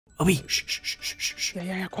Obi, shh, shh, shh, shh, shh, shh.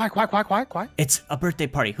 Yeah. Quiet. It's a birthday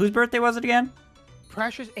party. Whose birthday was it again?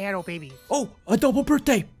 Precious and Oh Baby. Oh, a double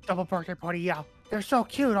birthday. Double birthday party, yeah. They're so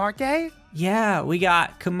cute, aren't they? Yeah, we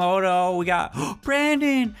got Komodo, we got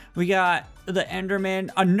Brandon, we got the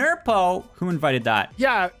Enderman, a Nerpo. Who invited that?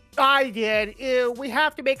 Yeah, I did. Ew, we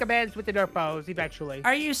have to make amends with the Nerpos eventually.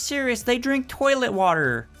 Are you serious? They drink toilet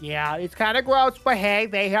water. Yeah, it's kind of gross, but hey,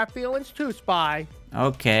 they have feelings too, Spy.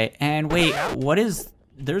 Okay, and wait, what is...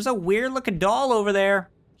 There's a weird looking doll over there.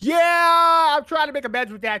 Yeah, I'm trying to make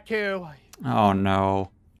amends with that too. Oh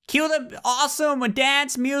no. Cue the awesome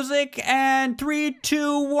dance music and 3,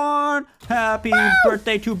 2, 1. Happy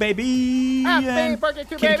birthday to baby. Happy birthday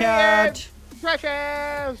to Kitty baby. Cat.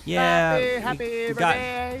 Precious. Yeah. Happy we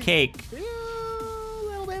birthday. got cake. To you,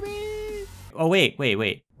 little baby. Oh wait.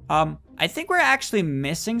 I think we're actually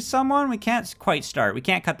missing someone. We can't quite start. We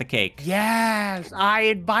can't cut the cake. Yes, I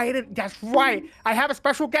invited. That's right. I have a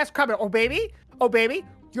special guest coming. Oh baby.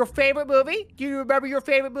 Your favorite movie? Do you remember your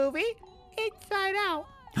favorite movie? Inside Out.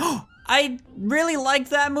 I really like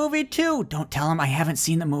that movie too. Don't tell him I haven't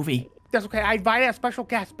seen the movie. That's okay. I invited a special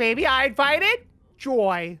guest, baby. I invited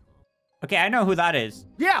Joy. Okay, I know who that is.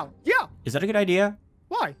 Yeah. Is that a good idea?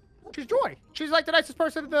 Why? She's Joy. She's like the nicest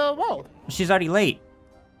person in the world. She's already late.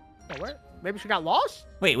 Oh, what? Maybe she got lost?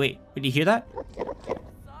 Wait. Did you hear that? Sorry,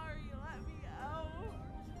 let me out.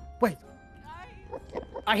 Wait.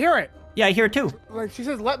 I hear it. Yeah, I hear it too. Like she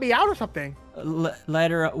says, let me out or something.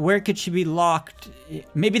 Let her. Where could she be locked?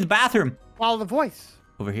 Maybe the bathroom. Follow the voice.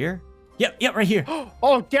 Over here? Yep, right here.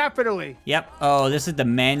 Oh, definitely. Yep. Oh, this is the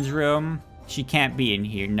men's room. She can't be in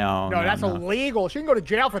here. No, that's illegal. She can go to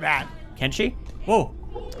jail for that. Can she? Whoa.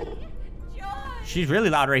 She's really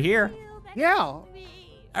loud right here. Yeah. All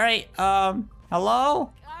right.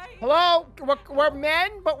 Hello? Hello? We're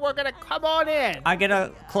men, but we're gonna come on in. I'm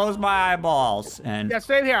gonna close my eyeballs and Yeah,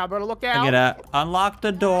 same here. I'm gonna look out. I'm gonna unlock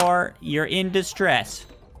the door. You're in distress.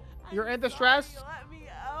 You're in distress? Let me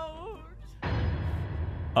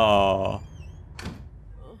out.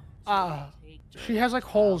 Oh. She has like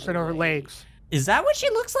holes in her legs. Is that what she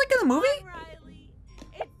looks like in the movie? Riley,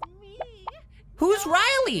 it's me. Who's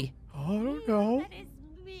Riley? I don't know. That is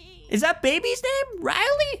me. Is that baby's name?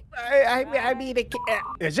 Riley? I mean,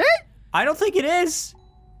 is it? I don't think it is.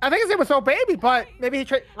 I think his name was So Baby, but maybe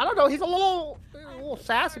I don't know. He's a little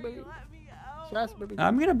sassy, maybe. Let me out. Sassy, maybe.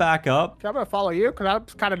 I'm gonna back up. Okay, I'm gonna follow you because I'm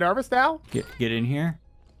kind of nervous now. Get in here.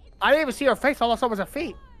 I didn't even see her face. All I saw was her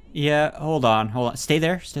feet. Yeah, hold on. Stay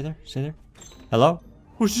there. Hello?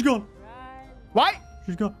 Oh, she's gone. What?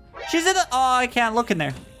 She's gone. She's in the... Oh, I can't look in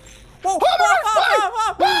there. Whoa!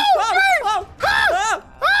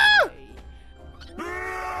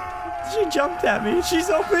 She jumped at me. She's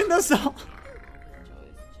opened the cell.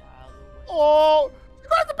 Oh!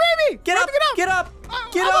 Where's the baby? Get up! Get up!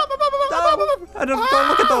 Get up! Don't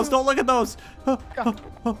look at those. Don't look at those.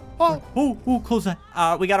 Oh, close that.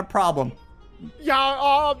 We got a problem.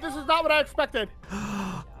 Yeah, this is not what I expected.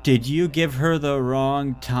 Did you give her the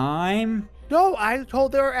wrong time? No, I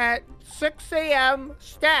told her at 6 a.m.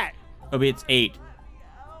 stat. Maybe it's 8.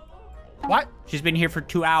 What? She's been here for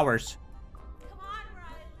 2 hours. Come on,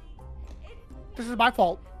 Riley. This is my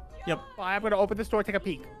fault. Yep. I'm gonna open this door and take a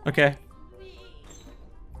peek. Okay.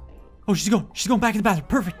 Oh, she's going back in the bathroom.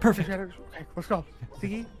 Perfect. Okay, let's go.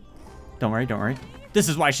 See? Don't worry. This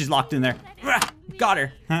is why she's locked in there. Got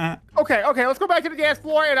her. Okay, let's go back to the dance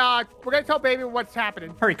floor and we're gonna tell baby what's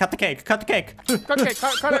happening. Hurry, cut the cake. Cut it. Happy birthday!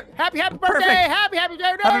 Perfect. Happy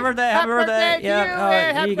birthday! Happy birthday. To Yep. you,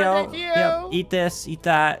 Here happy you go. birthday to you. Yep. Eat this. Eat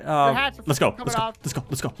that. hats are Let's go. coming off. Let's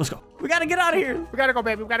go. We gotta get out of here. We gotta go,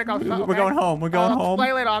 baby. We gotta go. We're going home. We're going home.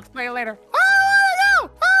 I'll explain later. I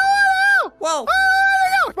wanna go! Whoa.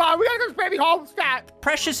 Come on, we gotta go to baby home. Stat.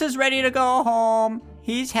 Precious is ready to go home.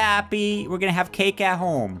 He's happy. We're gonna have cake at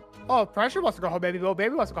home. Oh, Precious wants to go home, baby. Little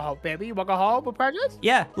baby wants to go home. Baby, you wanna go home with Precious?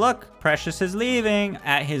 Yeah, look. Precious is leaving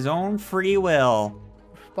at his own free will.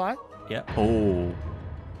 What? Yeah. Oh.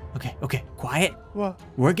 Okay. Quiet. What?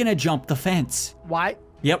 We're gonna jump the fence. What?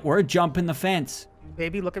 Yep, we're jumping the fence.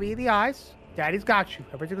 Baby, look at me in the eyes. Daddy's got you.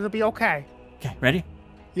 Everything's gonna be okay. Okay, ready?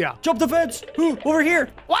 Yeah. Jump the fence! Ooh, over here!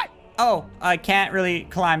 What? Oh, I can't really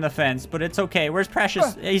climb the fence, but it's okay. Where's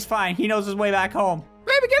Precious? He's fine. He knows his way back home.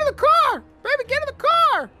 Baby, get in the car! Baby, get in the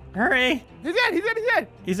car! Hurry! He's in.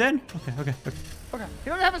 He's in? Okay. Okay. He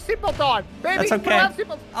doesn't have a seatbelt on. Baby, That's you okay. don't have a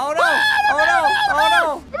seatbelt. Oh no!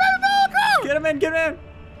 Baby, no, go! Get him in! Baby, get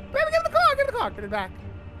in the car. Get it back.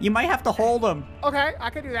 You might have to hold him. Okay, I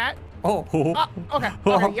can do that. Oh. Okay,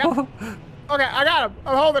 yep. Okay, I got him.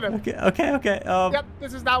 I'm holding him. Okay. Yep,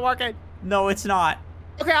 this is not working. No, it's not.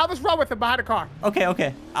 Okay, I'll just run with him behind the car. Okay,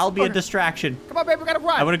 okay. I'll be a distraction. Come on, baby, we gotta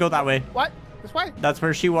run. I want to go that way. What? This way? That's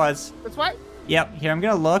where she was. This way? Yep. Here, I'm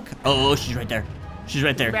gonna look. Oh, she's right there. She's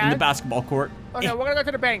right there in the basketball court. Okay, we're gonna go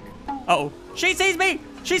to the bank. Uh-oh. She sees me.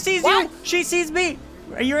 She sees What? you. She sees me.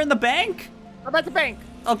 You're in the bank? I'm at the bank.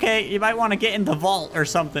 Okay, you might want to get in the vault or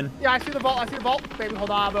something. Yeah, I see the vault. I see the vault. Baby,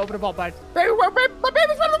 hold on. I'm gonna open the vault, bud. Baby, my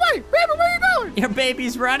baby's running away. Baby, where are you going? Your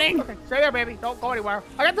baby's running? Okay, stay there, baby. Don't go anywhere.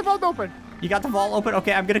 I got the vault open. You got the vault open?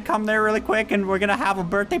 Okay, I'm gonna come there really quick and we're gonna have a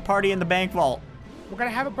birthday party in the bank vault. We're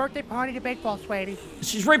gonna have a birthday party at the bank vault, sweetie.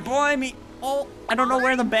 She's right behind me. Oh, I don't know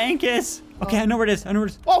where the bank is. Okay, I know where it is. I know where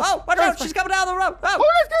it is. Oh, Watch out. She's coming down the road. Oh,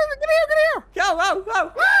 Oh, get here.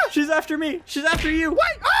 go. She's after me. She's after you. Wait,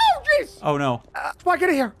 oh, jeez. Oh, no. Spy, get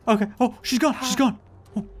in here. Okay. Oh, she's gone. She's gone.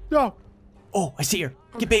 No. Oh, I see her.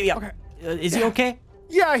 Get baby up. Okay. Is he okay?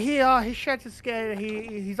 Yeah, he sheds his skin.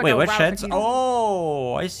 He's like Wait, a what rabbit. sheds?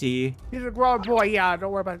 Oh, I see. He's a grown boy. Yeah,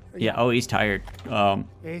 don't worry about it. Yeah, oh, he's tired.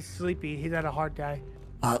 He's sleepy. He's had a hard day.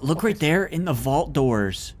 Look right there in the vault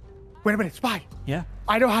doors. Wait a minute, Spy. Yeah.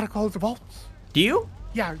 I know how to close the vaults. Do you?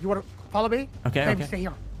 Yeah, you want to follow me? Okay, Baby, okay. stay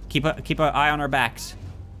here. Keep an eye on our backs.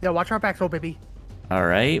 Yeah, watch our backs, oh, baby. All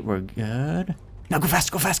right, we're good. Now go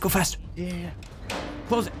fast, go fast, go fast. Yeah.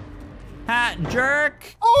 Close it. Ha, jerk.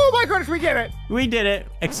 Oh, my goodness, we get it. We did it,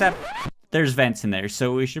 except there's vents in there,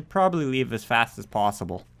 so we should probably leave as fast as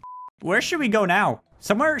possible. Where should we go now?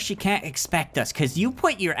 Somewhere she can't expect us, because you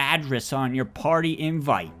put your address on your party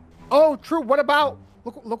invite. Oh, true. What about...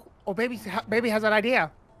 Look. Oh, baby has an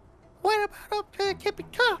idea. What about up to Kippy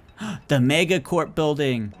Cup? The Megacorp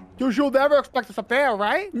building. You'll never expect us up there,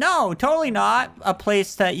 right? No, totally not. A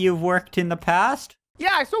place that you've worked in the past.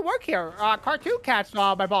 Yeah, I still work here. Cartoon Cat's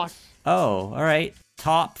my boss. Oh, all right.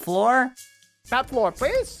 Top floor. Top floor,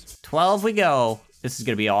 please. 12 we go. This is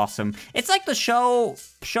gonna be awesome. It's like the show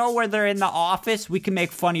where they're in the office. We can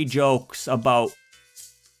make funny jokes about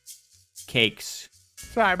cakes.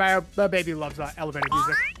 Sorry, my baby loves elevator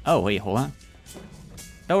music. Oh, wait, hold on.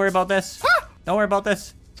 Don't worry about this. Ah! Don't worry about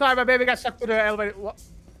this. Sorry, my baby got stuck with the elevator. What?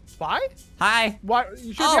 Spy? Hi. What?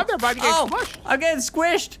 You shouldn't be up there, bud. You get smushed. I'm getting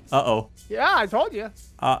squished. Uh-oh. Yeah, I told you.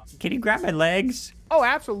 Can you grab my legs? Oh,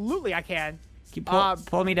 absolutely, I can. Can you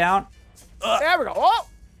pull me down? There we go. Oh,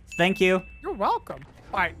 Thank you. you're welcome.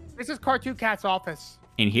 All right, this is Cartoon Cat's office.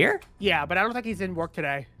 In here? Yeah, but I don't think he's in work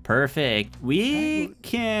today. Perfect. We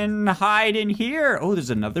can hide in here. Oh,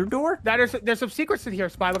 there's another door? There's some secrets in here,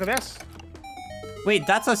 Spy. Look at this. Wait,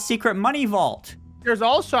 that's a secret money vault. There's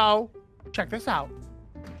also, check this out.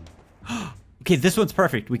 Okay, this one's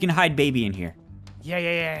perfect. We can hide baby in here.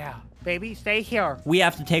 Yeah. Baby, stay here. We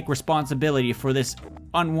have to take responsibility for this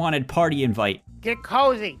unwanted party invite. Get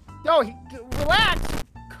cozy. No, relax.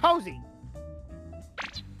 Cozy.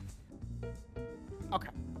 Okay.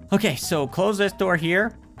 Okay, so close this door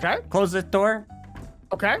here. Okay. Close this door.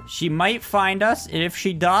 Okay. She might find us, and if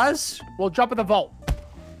she does... We'll jump in the vault.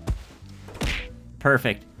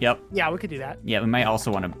 Perfect. Yep. Yeah, we could do that. Yeah, we might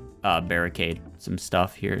also want to barricade some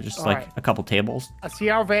stuff here. Just All like right. a couple tables. I see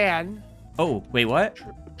our van. Oh, wait, what?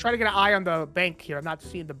 Try to get an eye on the bank here. I'm not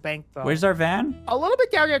seeing the bank, though. Where's our van? A little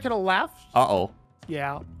bit down here to the left. Uh-oh.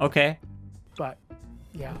 Yeah, Okay. but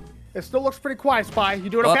yeah. It still looks pretty quiet, Spy. You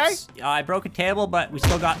doing okay? Oops. I broke a table, but we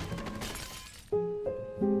still got...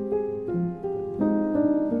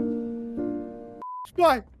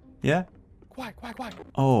 Spy. Yeah? Quiet.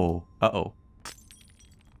 Oh. Uh-oh.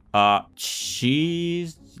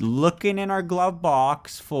 She's looking in our glove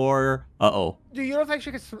box for... Uh-oh. Do you don't think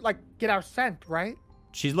she could, like, get our scent, right?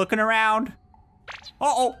 She's looking around.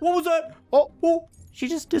 Uh-oh. What was that? Oh. She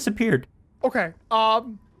just disappeared. Okay.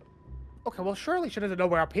 Okay, well, surely she doesn't know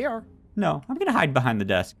we're up here. No, I'm gonna hide behind the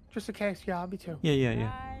desk. Just in case. Yeah, me too. Yeah. Riley.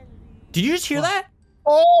 Did you just hear that?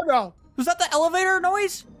 Oh, no. Was that the elevator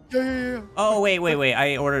noise? Yeah. Oh, wait.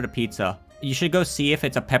 I ordered a pizza. You should go see if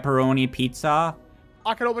it's a pepperoni pizza.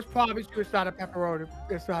 I can almost promise you it's not a pepperoni.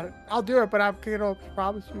 It's not. I'll do it, but I can almost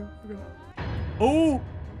promise you. Oh.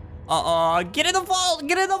 Get in the vault.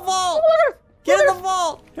 Get in the vault. Oh, Get in the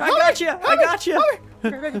vault. I got you.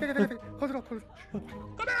 Close it up.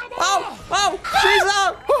 Oh, she's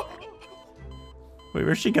up. Wait,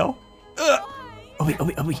 where'd she go?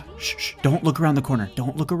 Oh, wait. Shh. Don't look around the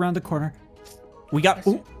corner. We got...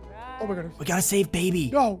 Ooh, Oh my goodness. we gotta save baby.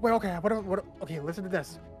 No, wait, okay. Okay, listen to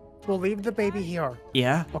this. We'll leave the baby here.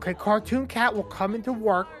 Yeah? Okay, Cartoon Cat will come into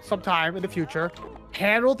work sometime in the future,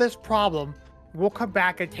 handle this problem. We'll come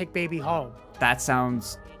back and take baby home. That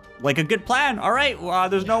sounds like a good plan. All right,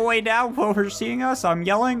 there's no way down while we're seeing us. I'm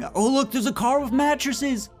yelling. Oh, look, there's a car with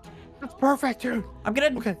mattresses. That's perfect, dude. I'm gonna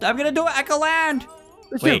do it. I can land.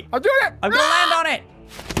 It's Wait. you. I'm doing it. I'm gonna land on it.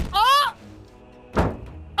 Ah!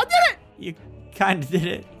 I did it! You kind of did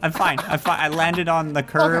it. I'm fine. I'm fine. I landed on the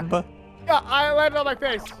curb. Okay. Yeah, I landed on my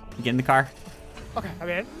face. You get in the car. Okay, I'm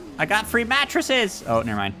in. I got free mattresses. Oh,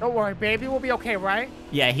 never mind. Don't worry, baby. We'll be okay, right?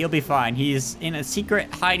 Yeah, he'll be fine. He's in a secret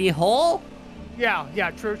hidey hole.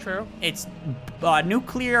 Yeah, true. It's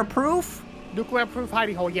nuclear proof. Nuclear-proof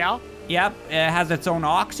hidey hole, yeah? Yep, it has its own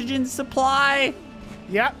oxygen supply.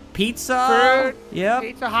 Yep. Pizza. Food. Yep.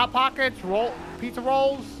 Pizza, Hot Pockets, pizza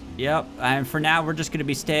rolls. Yep. And for now, we're just gonna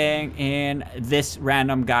be staying in this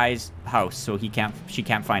random guy's house, so she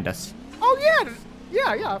can't find us. Oh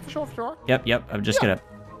yeah, for sure. Yep. I'm just gonna.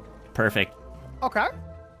 Perfect. Okay.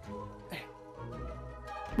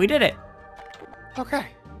 We did it. Okay.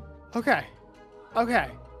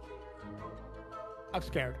 I'm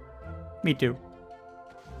scared. Me too.